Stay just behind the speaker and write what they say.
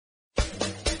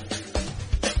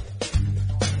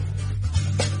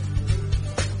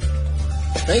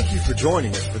Thank you for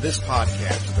joining us for this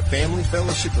podcast of the Family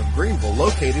Fellowship of Greenville,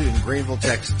 located in Greenville,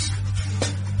 Texas.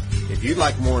 If you'd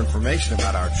like more information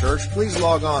about our church, please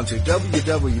log on to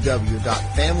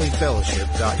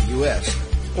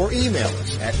www.familyfellowship.us or email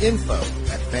us at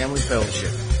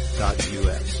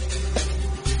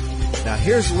info@familyfellowship.us. Now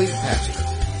here's the lead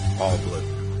pastor, Paul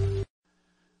Blue.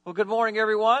 Well, good morning,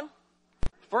 everyone.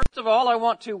 First of all, I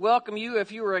want to welcome you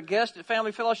if you were a guest at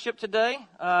Family Fellowship today.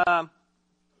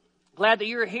 Glad that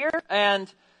you're here, and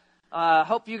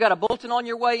hope you got a bulletin on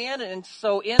your way in. And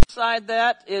so inside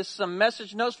that is some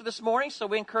message notes for this morning. So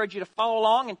we encourage you to follow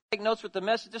along and take notes with the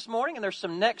message this morning. And there's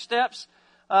some next steps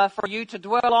for you to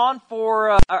dwell on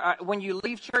for when you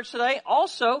leave church today.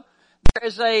 Also, there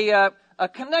is a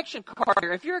connection card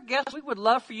here. If you're a guest, we would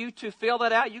love for you to fill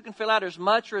that out. You can fill out as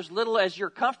much or as little as you're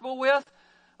comfortable with.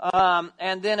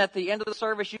 And then at the end of the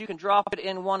service, you can drop it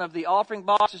in one of the offering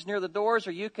boxes near the doors,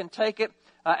 or you can take it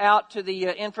out to the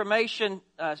information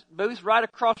booth right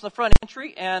across the front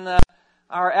entry. And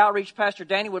our outreach pastor,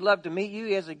 Danny, would love to meet you.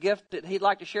 He has a gift that he'd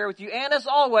like to share with you. And as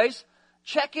always,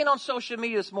 check in on social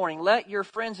media this morning. Let your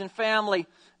friends and family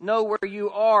know where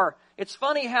you are. It's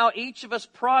funny how each of us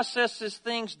processes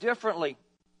things differently.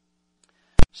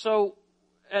 So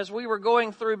as we were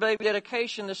going through baby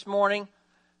dedication this morning,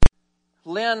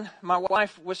 Lynn, my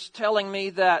wife, was telling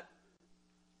me that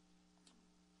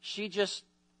she just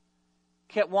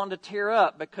kept wanting to tear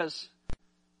up because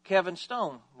Kevin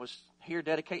Stone was here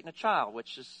dedicating a child,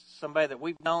 which is somebody that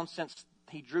we've known since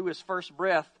he drew his first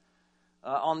breath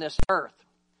on this earth.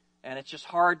 And it's just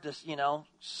hard to,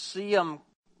 see him.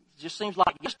 It just seems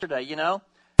like yesterday,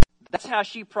 That's how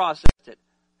she processed it.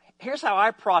 Here's how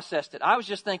I processed it. I was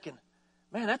just thinking,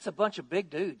 man, that's a bunch of big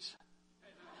dudes.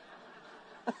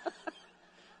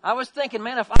 I was thinking,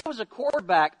 man, if I was a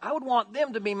quarterback, I would want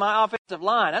them to be my offensive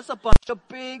line. That's a bunch of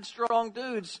big, strong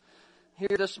dudes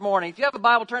here this morning. If you have a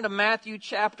Bible, turn to Matthew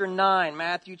chapter 9.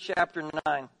 Matthew chapter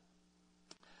 9.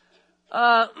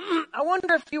 I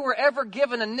wonder if you were ever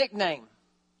given a nickname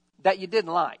that you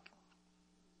didn't like.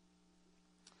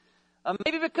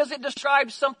 Maybe because it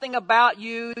describes something about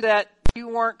you that you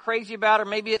weren't crazy about, or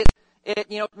maybe it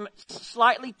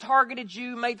slightly targeted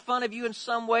you, made fun of you in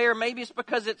some way, or maybe it's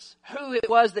because it's who it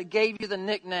was that gave you the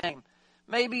nickname.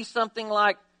 Maybe something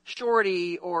like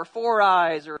Shorty or Four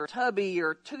Eyes or Tubby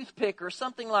or Toothpick or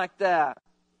something like that.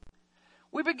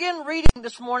 We begin reading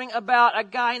this morning about a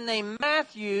guy named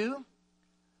Matthew,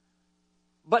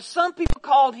 but some people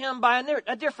called him by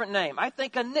a different name. I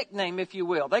think a nickname, if you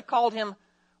will. They called him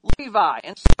Levi.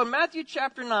 And so in Matthew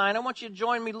chapter 9, I want you to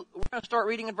join me. We're going to start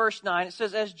reading in verse 9. It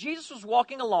says, as Jesus was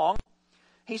walking along,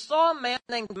 he saw a man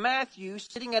named Matthew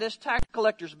sitting at his tax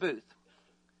collector's booth.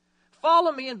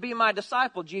 Follow me and be my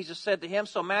disciple, Jesus said to him.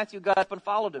 So Matthew got up and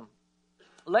followed him.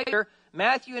 Later,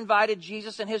 Matthew invited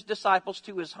Jesus and his disciples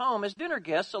to his home as dinner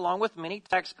guests, along with many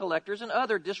tax collectors and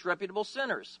other disreputable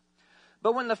sinners.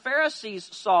 But when the Pharisees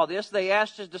saw this, they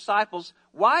asked his disciples,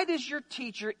 why does your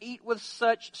teacher eat with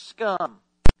such scum?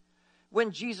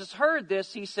 When Jesus heard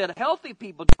this, he said, healthy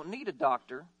people don't need a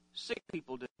doctor, sick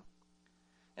people do.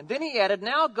 And then he added,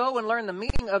 now go and learn the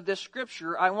meaning of this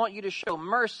scripture. I want you to show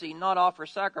mercy, not offer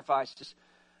sacrifices.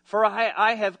 For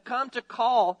I have come to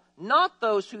call not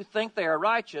those who think they are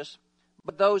righteous,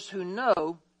 but those who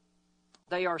know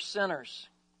they are sinners.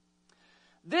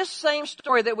 This same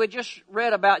story that we just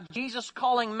read about Jesus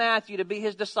calling Matthew to be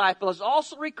his disciple is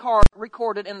also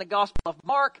recorded in the Gospel of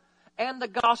Mark and the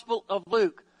Gospel of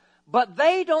Luke. But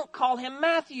they don't call him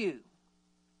Matthew.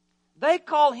 They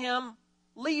call him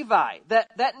Levi,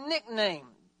 that nickname.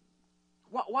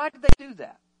 Why did they do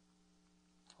that?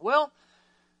 Well,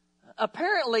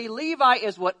 apparently Levi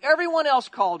is what everyone else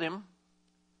called him,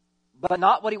 but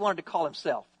not what he wanted to call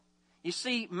himself. You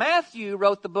see, Matthew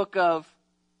wrote the book of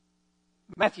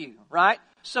Matthew, right?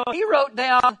 So he wrote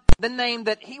down the name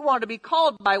that he wanted to be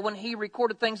called by when he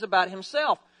recorded things about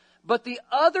himself. But the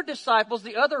other disciples,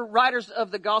 the other writers of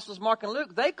the Gospels, Mark and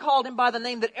Luke, they called him by the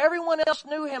name that everyone else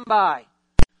knew him by.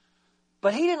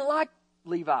 But he didn't like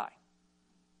Levi.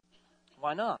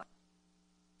 Why not?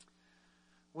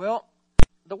 Well,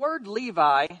 the word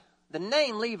Levi, the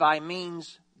name Levi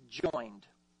means joined,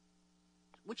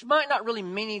 which might not really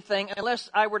mean anything unless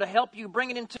I were to help you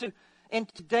bring it into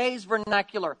today's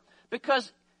vernacular.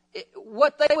 Because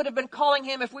what they would have been calling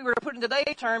him, if we were to put it in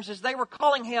today's terms, is they were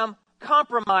calling him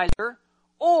compromiser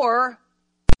or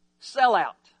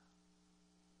sellout.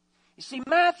 You see,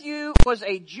 Matthew was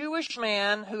a Jewish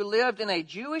man who lived in a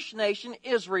Jewish nation,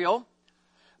 Israel,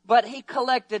 but he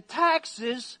collected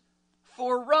taxes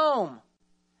for Rome.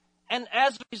 And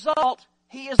as a result,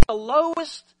 he is the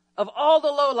lowest of all the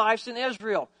lowlifes in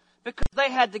Israel, because they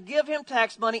had to give him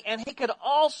tax money, and he could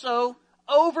also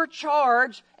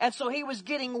overcharge, and so he was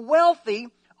getting wealthy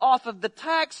off of the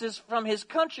taxes from his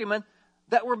countrymen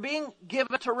that were being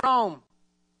given to Rome.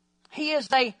 He is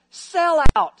a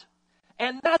sellout,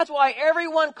 and that's why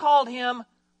everyone called him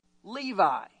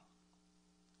Levi,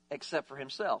 except for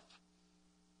himself.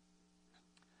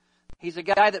 He's a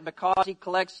guy that because he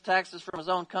collects taxes from his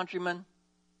own countrymen,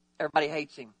 everybody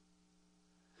hates him.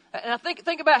 And I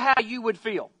think about how you would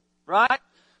feel, right?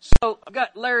 So I've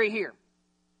got Larry here.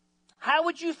 How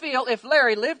would you feel if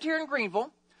Larry lived here in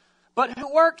Greenville, but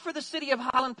who worked for the city of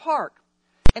Highland Park,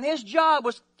 and his job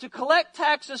was to collect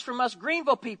taxes from us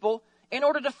Greenville people in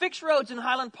order to fix roads in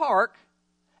Highland Park,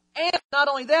 and not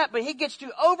only that, but he gets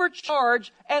to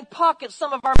overcharge and pocket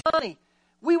some of our money?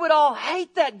 We would all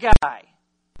hate that guy.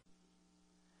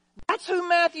 That's who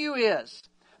Matthew is.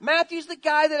 Matthew's the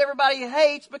guy that everybody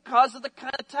hates because of the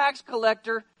kind of tax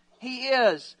collector he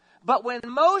is. But when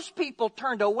most people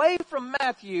turned away from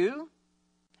Matthew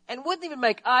and wouldn't even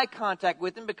make eye contact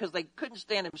with him because they couldn't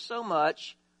stand him so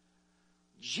much,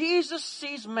 Jesus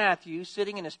sees Matthew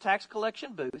sitting in his tax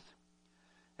collection booth,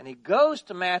 and he goes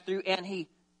to Matthew and he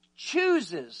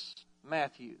chooses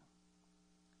Matthew.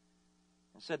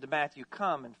 And said to Matthew,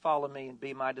 "Come and follow me and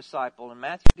be my disciple." And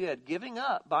Matthew did, giving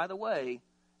up, by the way,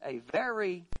 a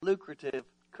very lucrative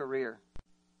career.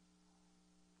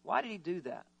 Why did he do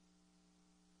that?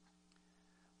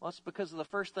 Well, it's because of the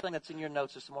first thing that's in your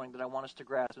notes this morning that I want us to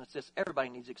grasp, and it's this: everybody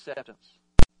needs acceptance.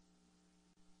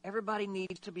 Everybody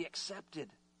needs to be accepted.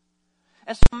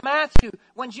 And so Matthew,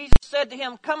 when Jesus said to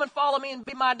him, "Come and follow me and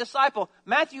be my disciple,"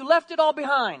 Matthew left it all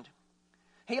behind.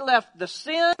 He left the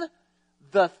sin,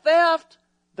 the theft,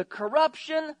 the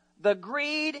corruption, the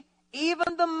greed,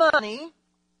 even the money,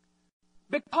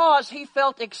 because he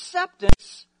felt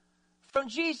acceptance from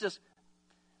Jesus.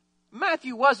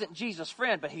 Matthew wasn't Jesus'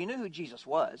 friend, but he knew who Jesus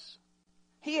was.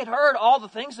 He had heard all the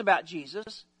things about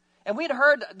Jesus, and we'd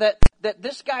heard that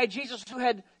this guy Jesus, who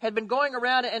had been going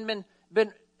around and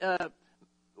been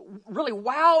really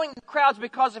wowing the crowds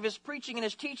because of his preaching and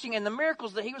his teaching and the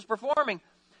miracles that he was performing.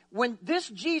 When this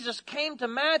Jesus came to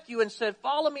Matthew and said,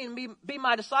 "Follow me and be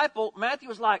my disciple," Matthew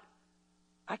was like,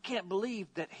 "I can't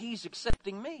believe that he's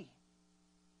accepting me."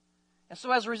 And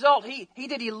so as a result, he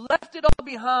left it all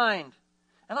behind.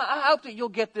 And I hope that you'll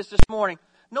get this morning.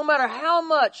 No matter how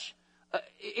much,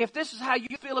 if this is how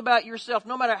you feel about yourself,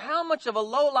 no matter how much of a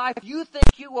low life you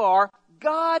think you are,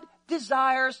 God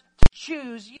desires to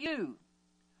choose you.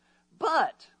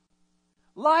 But,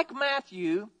 like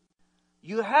Matthew,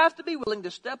 you have to be willing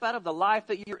to step out of the life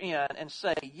that you're in and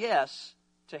say yes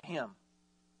to Him.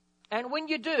 And when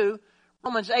you do,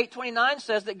 Romans 8:29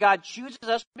 says that God chooses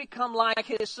us to become like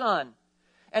His Son.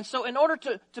 And so in order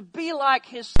to be like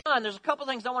His Son, there's a couple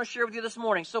things I want to share with you this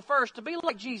morning. So first, to be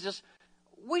like Jesus,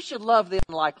 we should love the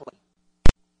unlikely.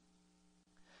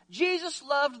 Jesus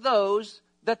loved those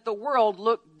that the world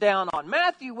looked down on.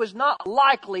 Matthew was not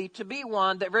likely to be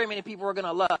one that very many people were going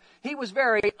to love. He was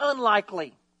very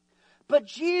unlikely. But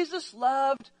Jesus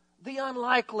loved the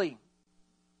unlikely.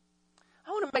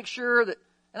 I want to make sure that,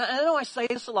 and I know I say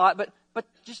this a lot, but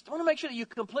just want to make sure that you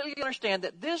completely understand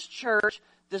that this church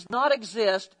does not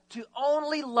exist to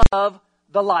only love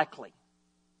the likely.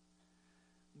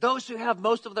 Those who have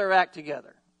most of their act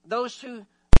together. Those who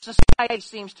society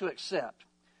seems to accept.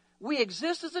 We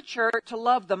exist as a church to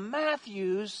love the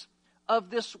Matthews of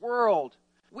this world.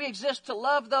 We exist to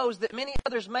love those that many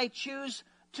others may choose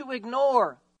to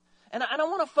ignore. And I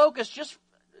don't want to focus just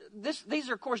these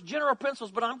are, of course, general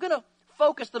principles, but I'm going to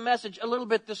focus the message a little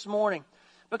bit this morning.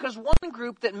 Because one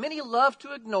group that many love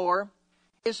to ignore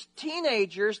is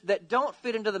teenagers that don't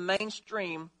fit into the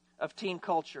mainstream of teen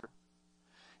culture.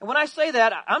 And when I say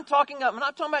that, I'm not talking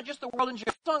about just the world in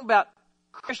general. I'm talking about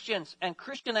Christians and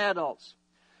Christian adults.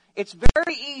 It's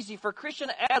very easy for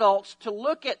Christian adults to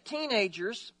look at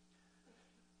teenagers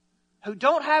who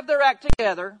don't have their act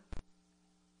together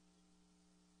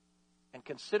and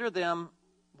consider them,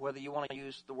 whether you want to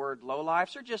use the word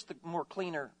lowlifes or just the more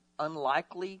cleaner,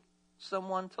 unlikely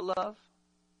someone to love.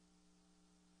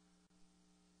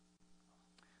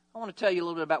 I want to tell you a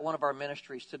little bit about one of our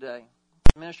ministries today.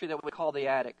 A ministry that we call The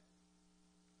Attic.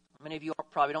 Many of you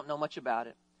probably don't know much about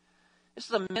it. This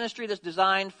is a ministry that's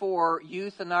designed for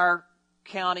youth in our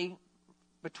county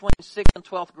between 6th and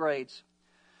 12th grades.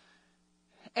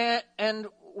 And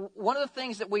one of the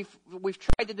things that we've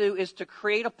tried to do is to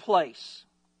create a place.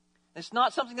 It's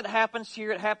not something that happens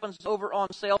here. It happens over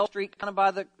on Sale Street, kind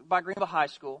of by Greenville High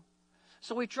School.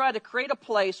 So we tried to create a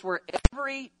place where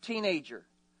every teenager,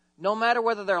 no matter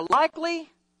whether they're likely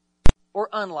or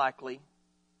unlikely,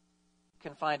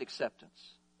 can find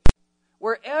acceptance.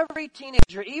 where every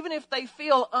teenager, even if they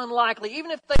feel unlikely,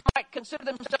 even if they might consider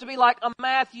themselves to be like a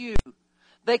Matthew,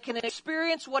 they can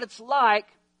experience what it's like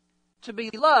to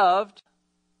be loved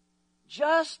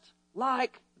just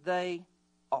like they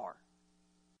are.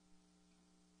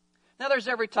 Now, there's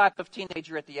every type of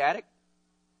teenager at the attic.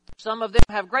 Some of them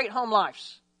have great home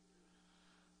lives.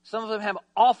 Some of them have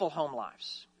awful home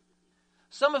lives.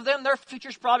 Some of them, their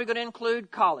future's probably going to include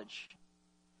college.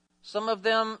 Some of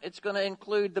them, it's going to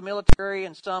include the military,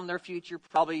 and some, their future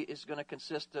probably is going to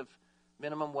consist of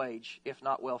minimum wage, if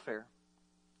not welfare.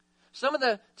 Some of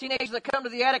the teenagers that come to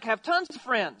the attic have tons of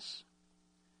friends.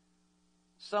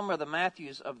 Some are the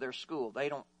Matthews of their school. They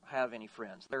don't have any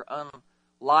friends. They're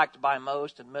unliked by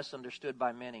most and misunderstood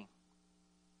by many.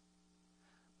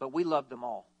 But we love them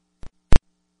all.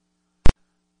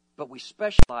 But we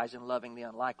specialize in loving the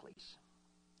unlikelies.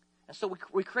 And so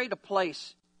we create a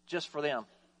place just for them.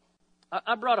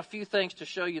 I brought a few things to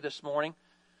show you this morning.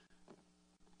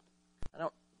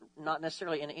 Not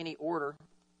necessarily in any order.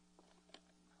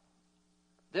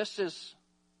 This is,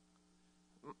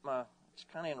 it's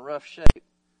kind of in rough shape.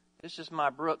 This is my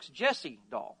Brooks Jessie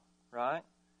doll, right?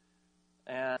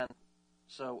 And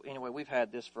so anyway, we've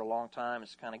had this for a long time.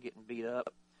 It's kind of getting beat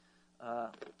up.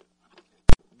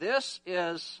 This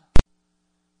is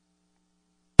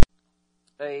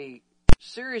a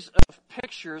series of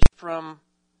pictures from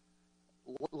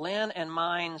Lynn and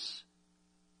mine's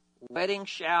wedding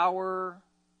shower,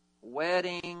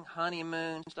 wedding,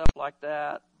 honeymoon, stuff like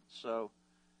that. So,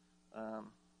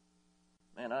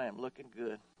 man, I am looking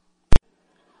good.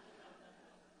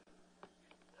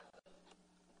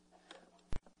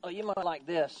 Oh, you might like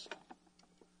this.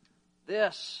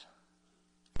 This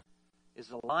is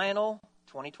the Lionel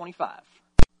 2025.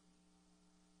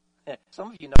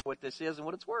 Some of you know what this is and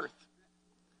what it's worth.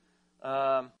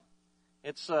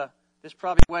 This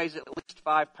probably weighs at least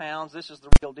 5 pounds. This is the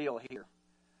real deal here.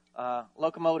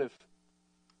 Locomotive.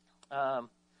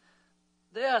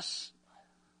 This,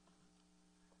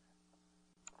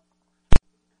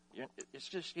 it's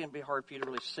just going to be hard for you to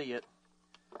really see it.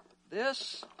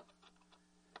 This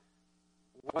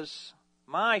was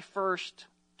my first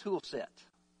tool set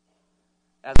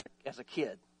as a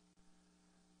kid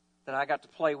that I got to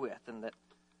play with and that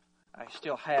I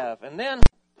still have. And then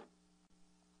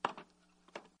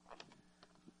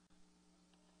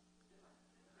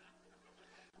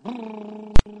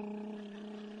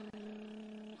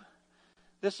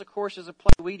this, of course, is a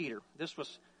play weed eater. This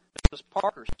was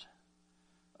Parker's.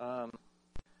 You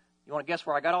want to guess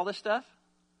where I got all this stuff?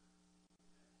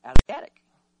 Out of the attic.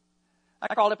 I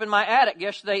crawled up in my attic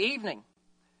yesterday evening,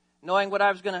 knowing what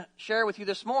I was going to share with you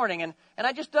this morning, and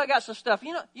I just dug out some stuff.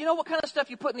 You know what kind of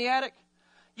stuff you put in the attic?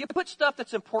 You put stuff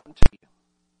that's important to you.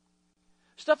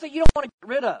 Stuff that you don't want to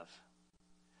get rid of.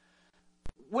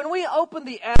 When we opened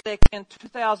the attic in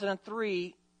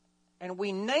 2003 and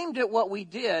we named it what we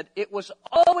did, it was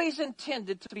always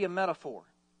intended to be a metaphor.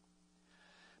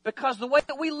 Because the way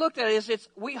that we looked at it is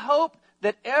we hope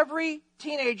that every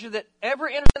teenager that ever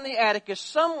enters in the attic is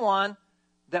someone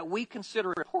that we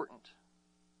consider important.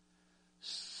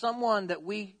 Someone that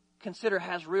we consider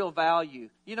has real value.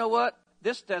 You know what?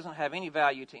 This doesn't have any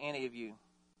value to any of you.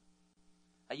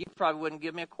 You probably wouldn't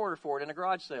give me a quarter for it in a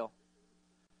garage sale.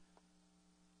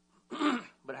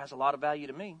 But it has a lot of value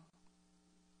to me.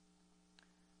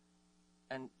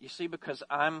 And you see, because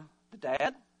I'm the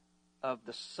dad of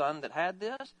the son that had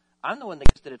this, I'm the one that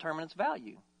gets to determine its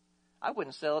value. I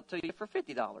wouldn't sell it to you for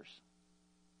 $50.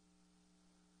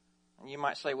 And you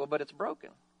might say, well, but it's broken.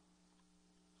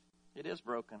 It is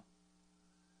broken.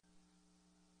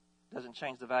 Doesn't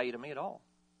change the value to me at all.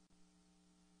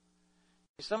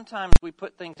 Sometimes we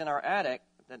put things in our attic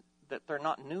that they're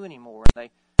not new anymore.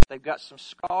 They've got some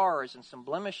scars and some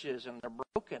blemishes and they're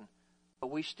broken. But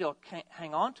we still can't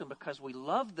hang on to them because we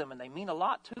love them and they mean a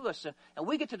lot to us. And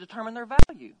we get to determine their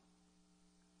value.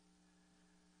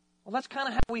 Well, that's kind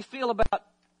of how we feel about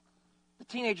the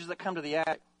teenagers that come to the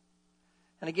attic.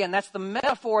 And again, that's the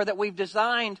metaphor that we've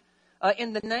designed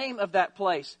in the name of that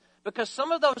place. Because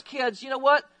some of those kids, you know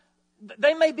what?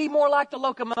 They may be more like the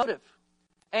locomotive.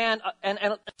 And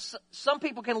some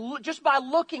people can, just by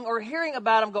looking or hearing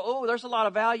about them, go, oh, there's a lot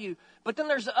of value. But then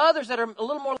there's others that are a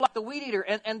little more like the weed eater,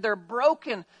 and they're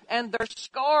broken, and they're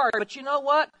scarred. But you know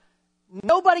what?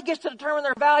 Nobody gets to determine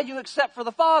their value except for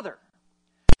the Father.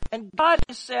 And God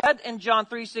has said in John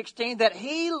 3:16 that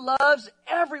He loves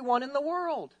everyone in the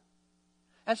world.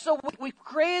 And so we've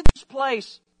created this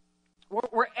place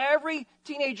where every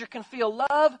teenager can feel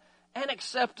love and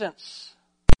acceptance.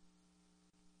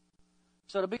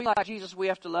 So to be like Jesus, we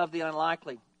have to love the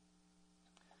unlikely.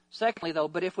 Secondly, though,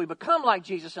 but if we become like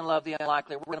Jesus and love the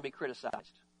unlikely, we're going to be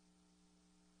criticized.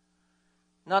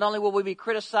 Not only will we be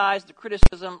criticized, the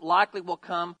criticism likely will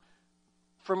come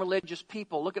from religious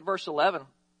people. Look at verse 11.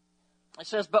 It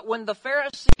says, but when the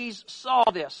Pharisees saw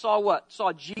this, saw what?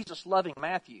 Saw Jesus loving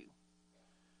Matthew.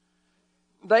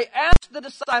 They asked the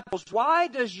disciples, why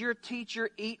does your teacher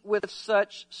eat with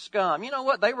such scum? You know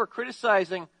what? They were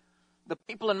criticizing the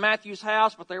people in Matthew's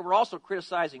house, but they were also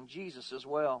criticizing Jesus as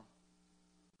well.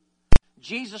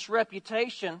 Jesus'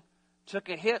 reputation took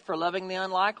a hit for loving the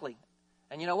unlikely.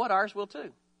 And you know what? Ours will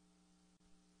too.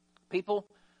 People,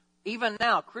 even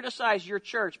now, criticize your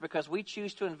church because we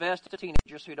choose to invest in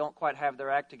teenagers who don't quite have their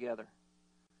act together.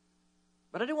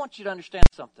 But I do want you to understand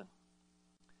something.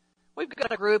 We've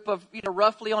got a group of,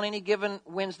 roughly on any given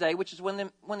Wednesday, which is when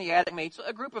the attic meets,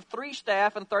 a group of 3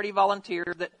 staff and 30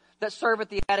 volunteers that serve at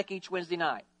the attic each Wednesday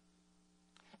night.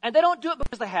 And they don't do it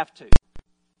because they have to.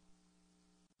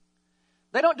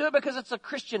 They don't do it because it's a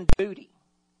Christian duty.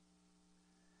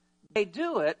 They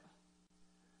do it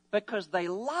because they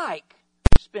like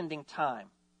spending time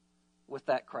with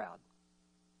that crowd.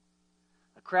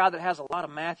 A crowd that has a lot of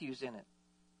Matthews in it.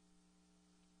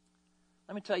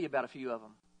 Let me tell you about a few of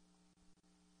them.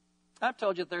 I've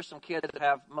told you that there's some kids that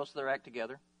have most of their act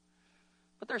together,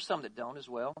 but there's some that don't as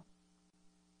well.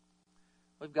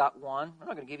 We've got one, I'm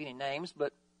not going to give you any names,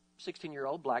 but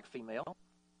 16-year-old black female.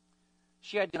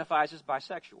 She identifies as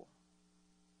bisexual.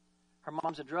 Her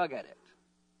mom's a drug addict.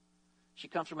 She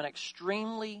comes from an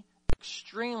extremely,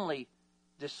 extremely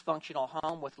dysfunctional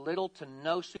home with little to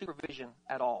no supervision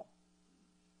at all.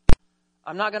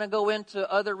 I'm not going to go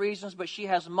into other reasons, but she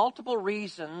has multiple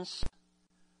reasons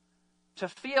to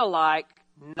feel like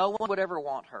no one would ever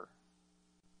want her.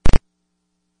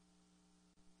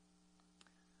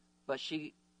 But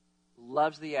she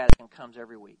loves the attic and comes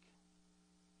every week.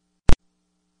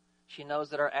 She knows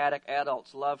that our attic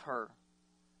adults love her,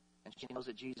 and she knows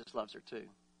that Jesus loves her too.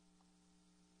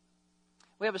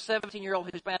 We have a 17-year-old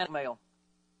Hispanic male.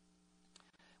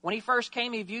 When he first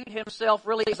came, he viewed himself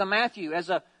really as a Matthew, as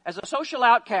a social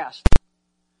outcast.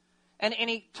 And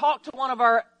he talked to one of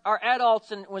our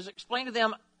adults and was explaining to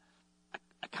them,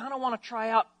 I kind of want to try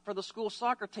out for the school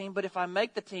soccer team, but if I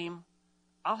make the team,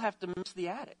 I'll have to miss the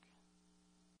attic.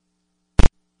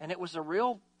 And it was a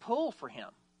real pull for him.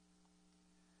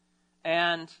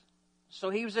 And so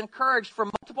he was encouraged for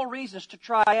multiple reasons to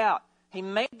try out. He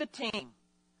made the team.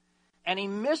 And he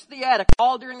missed the attic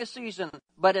all during the season.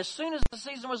 But as soon as the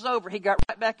season was over, he got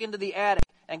right back into the attic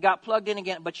and got plugged in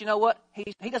again. But you know what? He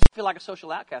doesn't feel like a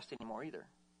social outcast anymore either.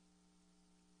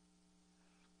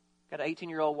 Got an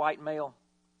 18-year-old white male.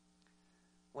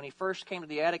 When he first came to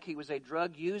the attic, he was a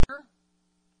drug user.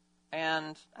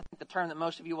 And I think the term that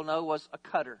most of you will know was a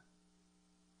cutter.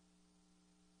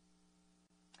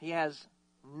 He has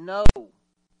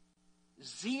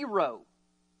zero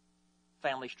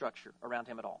family structure around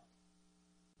him at all.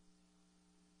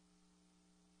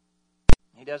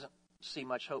 He doesn't see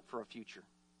much hope for a future.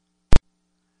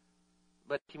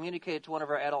 But communicated to one of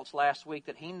our adults last week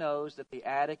that he knows that the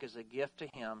attic is a gift to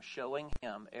him, showing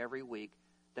him every week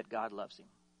that God loves him.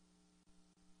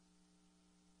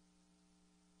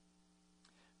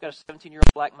 Got a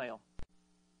 17-year-old black male.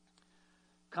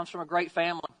 Comes from a great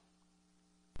family,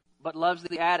 but loves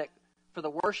the attic for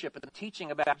the worship and the teaching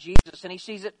about Jesus. And he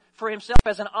sees it for himself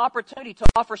as an opportunity to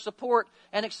offer support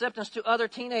and acceptance to other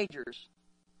teenagers.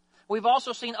 We've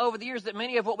also seen over the years that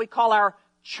many of what we call our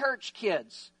church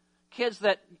kids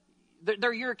that,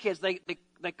 they're your kids,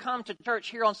 they come to church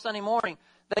here on Sunday morning,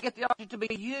 they get the opportunity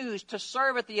to be used to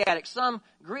serve at the attic. Some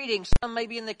greeting, some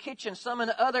maybe in the kitchen, some in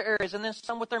other areas, and then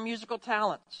some with their musical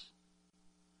talents.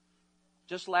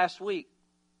 Just last week,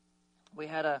 we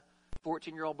had a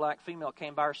 14-year-old black female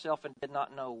came by herself and did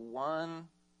not know one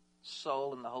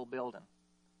soul in the whole building.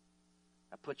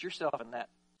 Now put yourself in that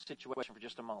situation for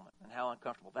just a moment and how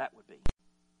uncomfortable that would be.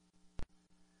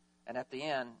 And at the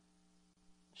end,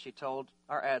 she told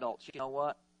our adults, you know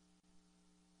what?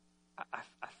 I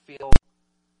feel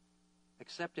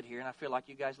accepted here and I feel like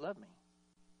you guys love me.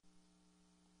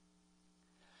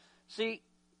 See,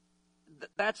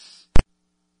 that's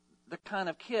the kind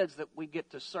of kids that we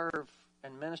get to serve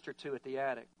and minister to at the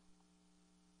attic.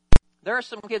 There are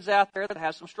some kids out there that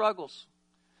have some struggles.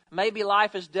 Maybe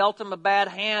life has dealt them a bad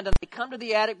hand and they come to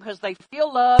the attic because they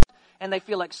feel loved and they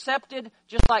feel accepted,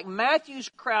 just like Matthew's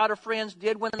crowd of friends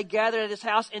did when they gathered at his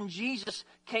house and Jesus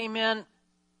came in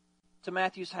to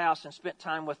Matthew's house and spent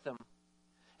time with them.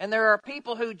 And there are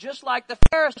people who, just like the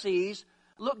Pharisees,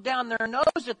 look down their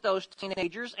nose at those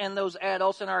teenagers and those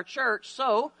adults in our church.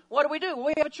 So, what do?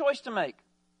 We have a choice to make.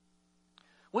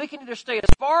 We can either stay as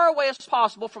far away as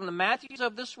possible from the Matthews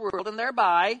of this world and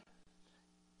thereby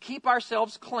keep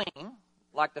ourselves clean,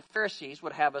 like the Pharisees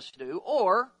would have us do,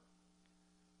 or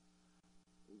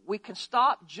we can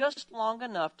stop just long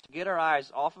enough to get our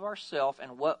eyes off of ourselves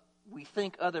and what we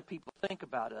think other people think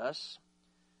about us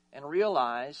and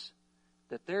realize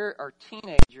that there are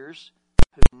teenagers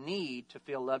who need to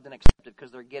feel loved and accepted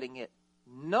because they're getting it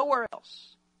nowhere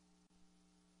else.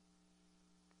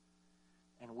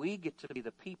 And we get to be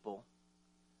the people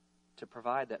to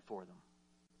provide that for them.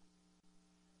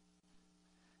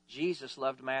 Jesus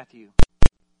loved Matthew,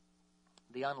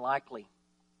 the unlikely,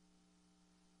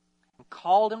 and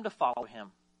called him to follow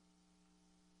him.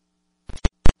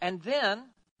 And then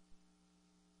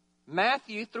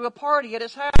Matthew threw a party at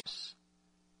his house.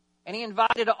 And he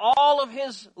invited all of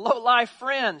his low-life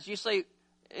friends. You say,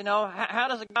 how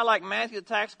does a guy like Matthew, the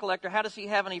tax collector, how does he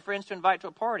have any friends to invite to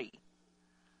a party?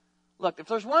 Look, if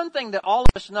there's one thing that all of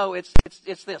us know, it's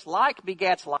this: like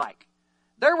begets like.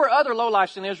 There were other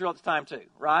lowlifes in Israel at the time too,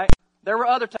 right? There were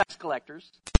other tax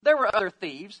collectors. There were other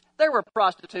thieves. There were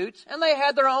prostitutes. And they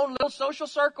had their own little social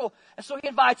circle. And so he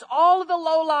invites all of the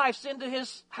lowlifes into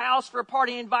his house for a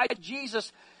party. He invited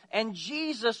Jesus. And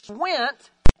Jesus went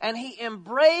and he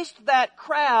embraced that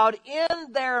crowd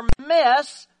in their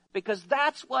mess because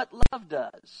that's what love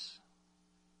does.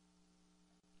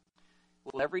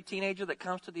 Will every teenager that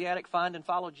comes to the attic find and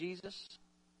follow Jesus?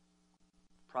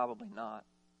 Probably not.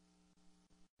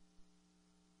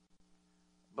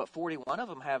 But 41 of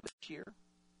them have this year.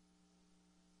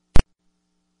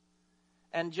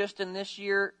 And just in this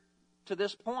year to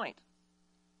this point,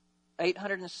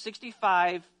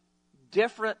 865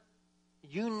 different,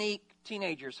 unique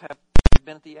teenagers have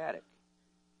been at the attic.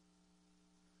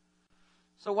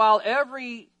 So while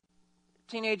every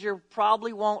teenager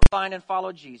probably won't find and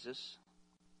follow Jesus,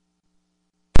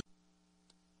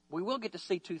 we will get to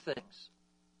see two things.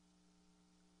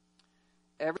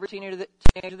 Every teenager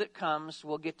that comes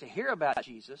will get to hear about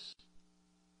Jesus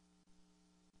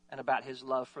and about his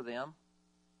love for them.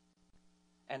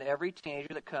 And every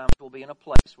teenager that comes will be in a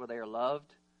place where they are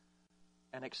loved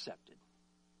and accepted.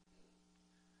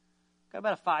 Got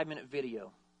about a 5-minute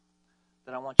video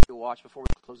that I want you to watch before we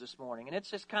close this morning. And it's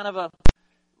just kind of a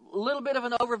little bit of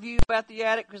an overview about the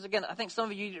attic, because again, I think some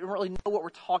of you don't really know what we're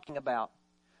talking about.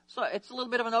 So it's a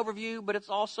little bit of an overview, but it's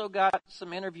also got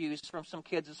some interviews from some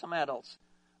kids and some adults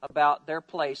about their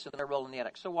place and their role in the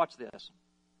attic. So watch this.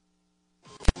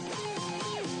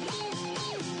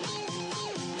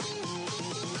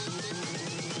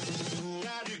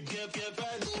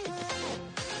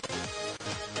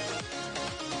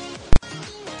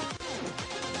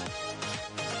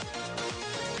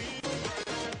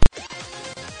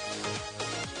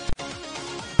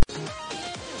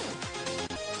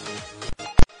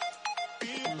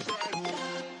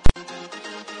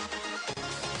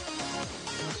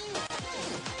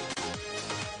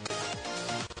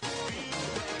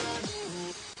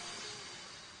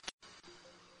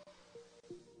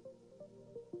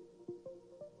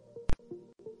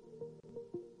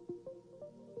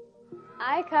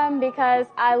 I come because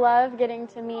I love getting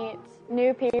to meet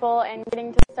new people and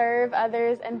getting to serve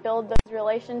others and build those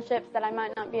relationships that I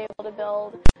might not be able to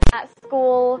build at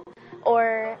school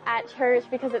or at church,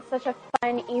 because it's such a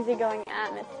fun, easygoing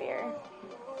atmosphere.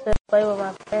 To play with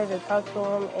my friends and talk to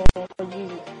them and for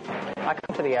Jesus. I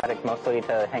come to the attic mostly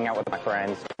to hang out with my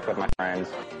friends,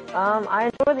 I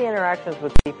enjoy the interactions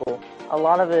with people. A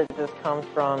lot of it just comes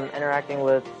from interacting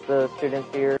with the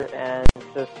students here and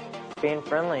just being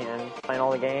friendly and playing all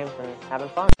the games and having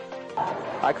fun.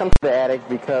 I come to the attic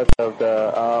because of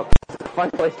the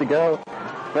fun place to go,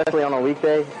 especially on a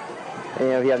weekday, and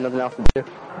if you have nothing else to do.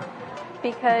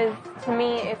 Because to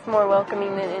me, it's more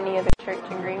welcoming than any other church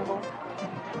in Greenville.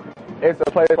 It's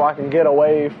a place where I can get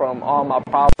away from all my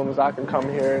problems. I can come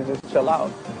here and just chill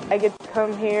out. I get to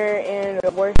come here and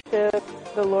worship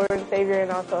the Lord and Savior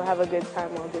and also have a good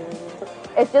time while doing it.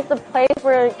 It's just a place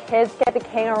where kids get to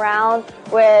hang around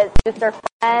with just their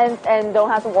friends and don't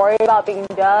have to worry about being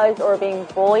judged or being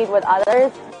bullied with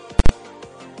others.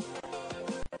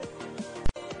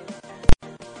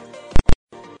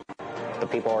 The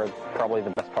people are probably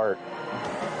the best part.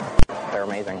 They're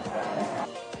amazing.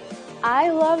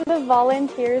 I love the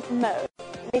volunteers most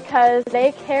because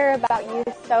they care about you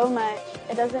so much.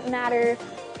 It doesn't matter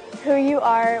who you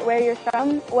are, where you're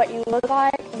from, what you look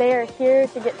like. They are here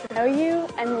to get to know you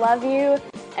and love you,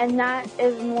 and that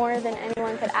is more than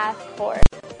anyone could ask for.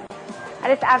 I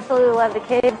just absolutely love the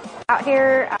kids out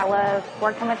here. I love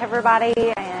working with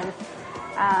everybody and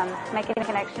making a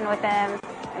connection with them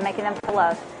and making them feel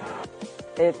loved.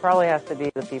 It probably has to be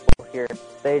the people here.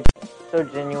 They're so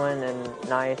genuine and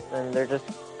nice, and they're just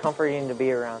comforting to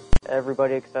be around.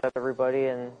 Everybody accepts everybody,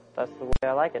 and that's the way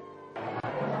I like it.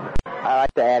 I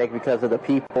like the attic because of the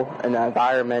people and the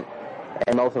environment,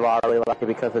 and most of all, I really like it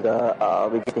because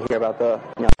of we get to hear about the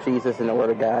Jesus and the Word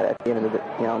of God at the end of the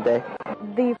day.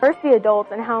 The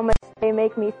adults and how much they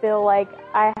make me feel like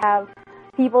I have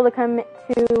people to come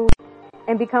to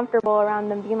and be comfortable around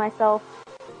them, be myself.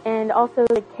 And also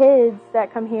the kids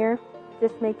that come here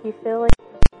just make you feel like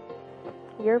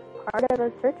you're part of a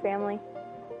church family.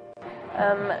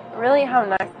 Really how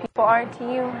nice people are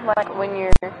to you. Like when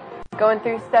you're going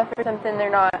through stuff or something,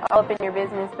 they're not all up in your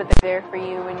business, but they're there for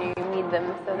you when you need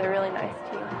them. So they're really nice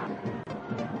to you.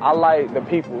 I like the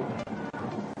people.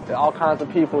 All kinds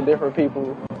of people, different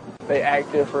people. They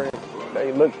act different.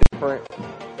 They look different.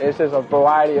 It's just a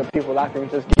variety of people I can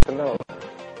just get to know.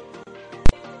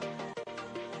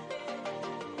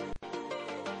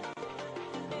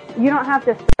 You don't have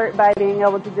to start by being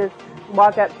able to just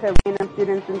walk up to random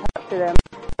students and talk to them.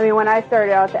 I mean, when I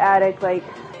started out the attic,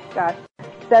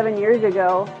 7 years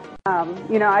ago,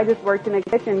 I just worked in the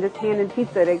kitchen, just handing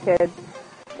pizza to kids.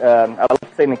 I love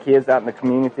seeing the kids out in the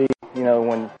community.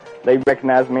 When they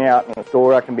recognize me out in the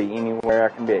store, I can be anywhere. I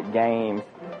can be at games.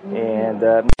 And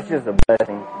it's just a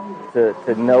blessing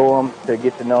to know them, to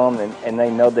get to know them, and they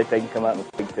know that they can come out and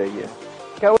speak to you.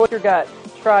 Go with your gut.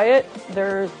 Try it.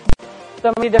 There's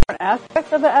so many different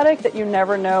aspects of the attic that you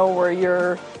never know where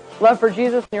your love for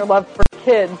Jesus and your love for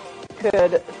kids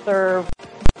could serve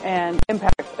and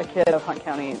impact a kid of Hunt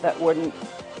County that wouldn't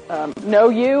know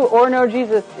you or know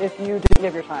Jesus if you didn't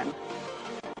give your time.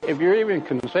 If you're even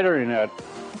considering it,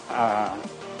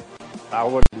 I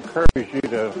would encourage you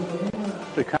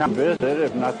to come visit,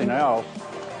 if nothing else.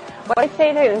 What I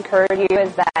say to encourage you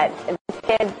is that these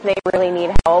kids, they really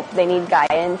need help, they need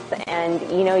guidance, and,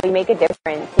 you make a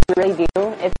difference. You really do.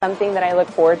 It's something that I look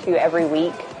forward to every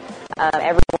week.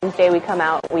 Every Wednesday we come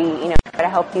out, we, try to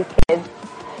help these kids,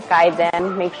 guide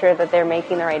them, make sure that they're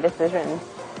making the right decisions.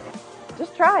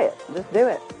 Just try it. Just do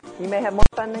it. You may have more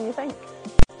fun than you think.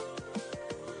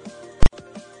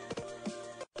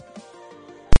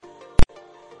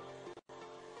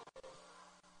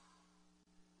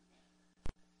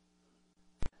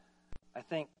 I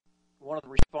think one of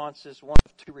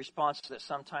two responses that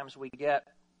sometimes we get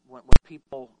when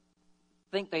people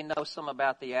think they know some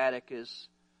about the attic is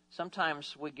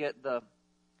sometimes we get the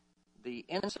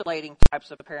insulating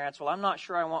types of parents. Well, I'm not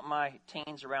sure I want my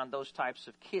teens around those types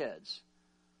of kids.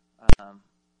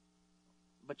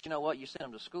 But you know what? You send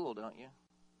them to school, don't you?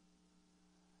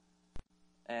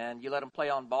 And you let them play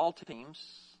on ball teams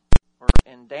or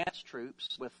in dance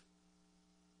troops with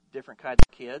different kinds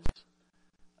of kids.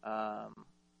 I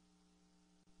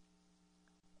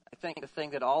think the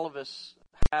thing that all of us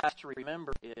have to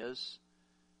remember is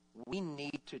we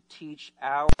need to teach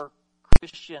our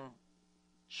Christian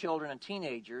children and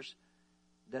teenagers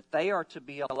that they are to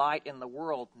be a light in the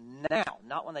world now,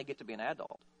 not when they get to be an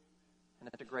adult. And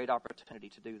it's a great opportunity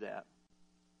to do that.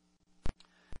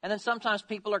 And then sometimes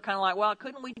people are kind of like, well,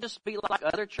 couldn't we just be like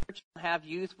other churches and have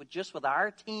youth with our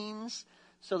teens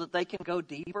so that they can go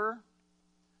deeper?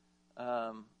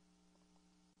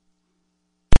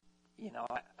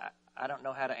 I don't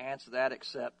know how to answer that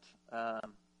except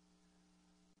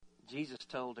Jesus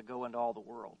told to go into all the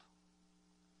world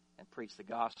and preach the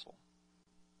gospel.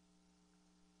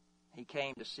 He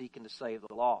came to seek and to save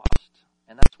the lost.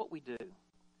 And that's what we do.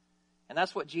 And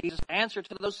that's what Jesus' answer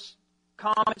to those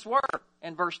comments were.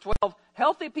 In verse 12,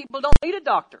 healthy people don't need a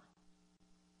doctor.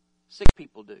 Sick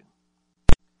people do.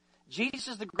 Jesus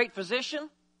is the great physician.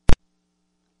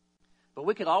 But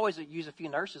we could always use a few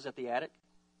nurses at the attic.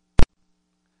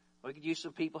 We could use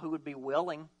some people who would be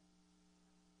willing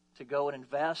to go and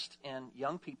invest in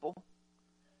young people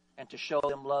and to show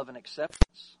them love and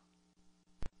acceptance.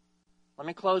 Let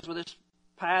me close with this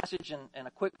passage and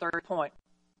a quick third point.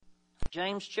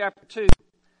 James chapter 2,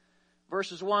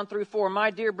 verses 1 through 4. My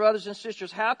dear brothers and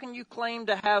sisters, how can you claim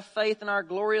to have faith in our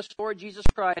glorious Lord Jesus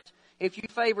Christ if you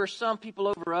favor some people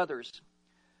over others?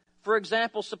 For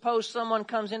example, suppose someone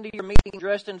comes into your meeting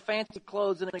dressed in fancy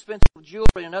clothes and expensive jewelry,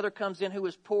 and another comes in who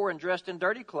is poor and dressed in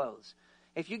dirty clothes.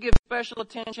 If you give special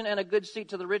attention and a good seat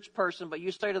to the rich person, but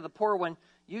you say to the poor one,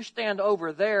 you stand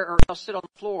over there or else sit on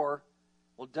the floor,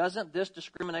 well, doesn't this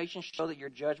discrimination show that your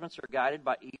judgments are guided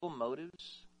by evil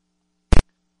motives?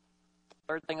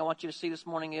 Third thing I want you to see this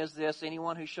morning is this.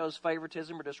 Anyone who shows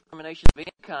favoritism or discrimination of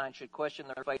any kind should question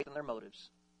their faith and their motives.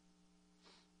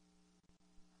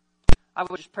 I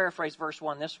would just paraphrase verse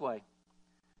 1 this way.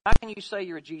 How can you say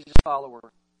you're a Jesus follower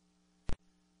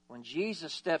when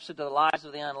Jesus steps into the lives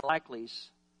of the unlikelies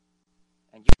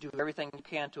And you do everything you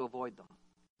can to avoid them.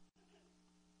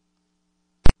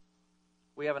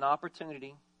 We have an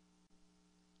opportunity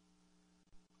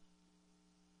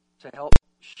to help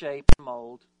shape and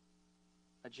mold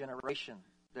a generation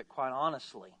that, quite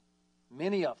honestly,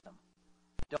 many of them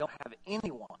don't have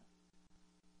anyone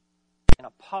in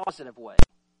a positive way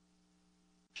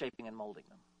shaping and molding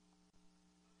them.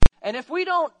 And if we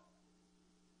don't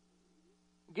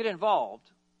get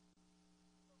involved,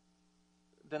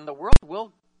 then the world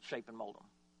will shape and mold them.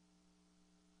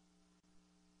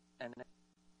 And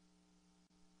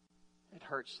it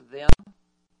hurts them.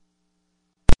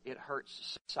 It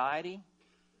hurts society.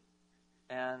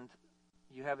 And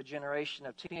you have a generation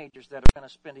of teenagers that are going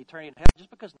to spend eternity in hell just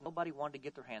because nobody wanted to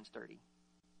get their hands dirty.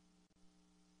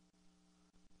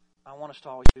 I want us to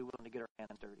always be willing to get our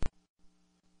hands dirty.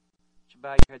 Would you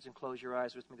bow your heads and close your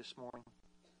eyes with me this morning?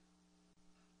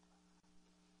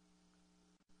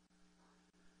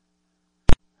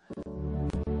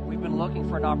 We've been looking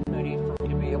for an opportunity for me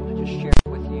to be able to just share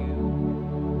with you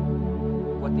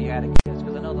what the attic is,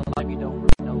 because I know that a lot of you don't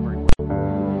really know very well.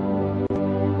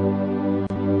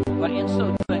 But in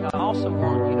so doing, I also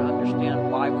want you to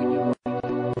understand why we do what we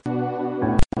do.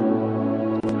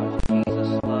 Because Jesus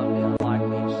loved the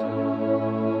unlikely son.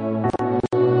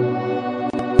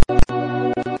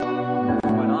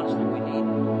 Quite honestly, we need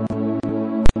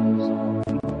someone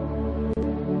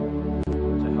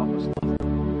to help us love them.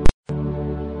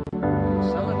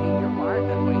 Some of you, you're wired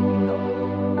that way, you know it.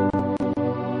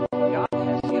 God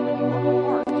has given you a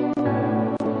heart for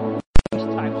these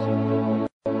types of things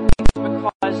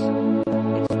because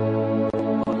it's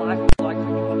what life is like for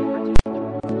you when you were a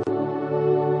teenager.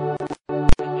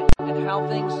 And how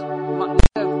things might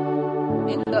have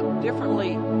ended up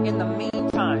differently in the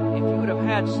meantime if you would have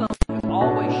had someone who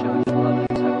always showed you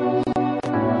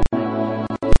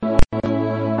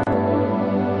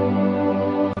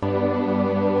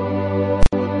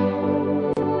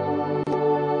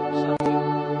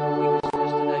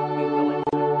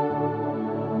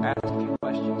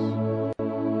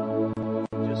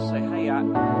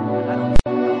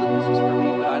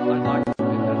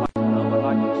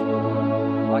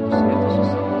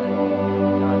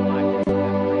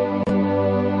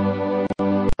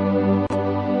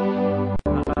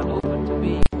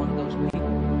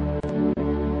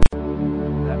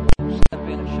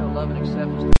love and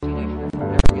acceptance.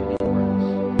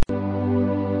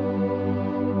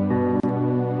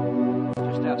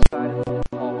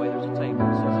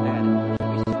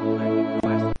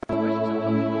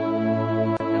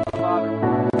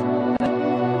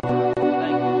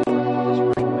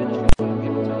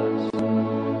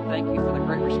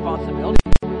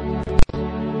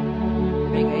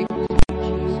 Being able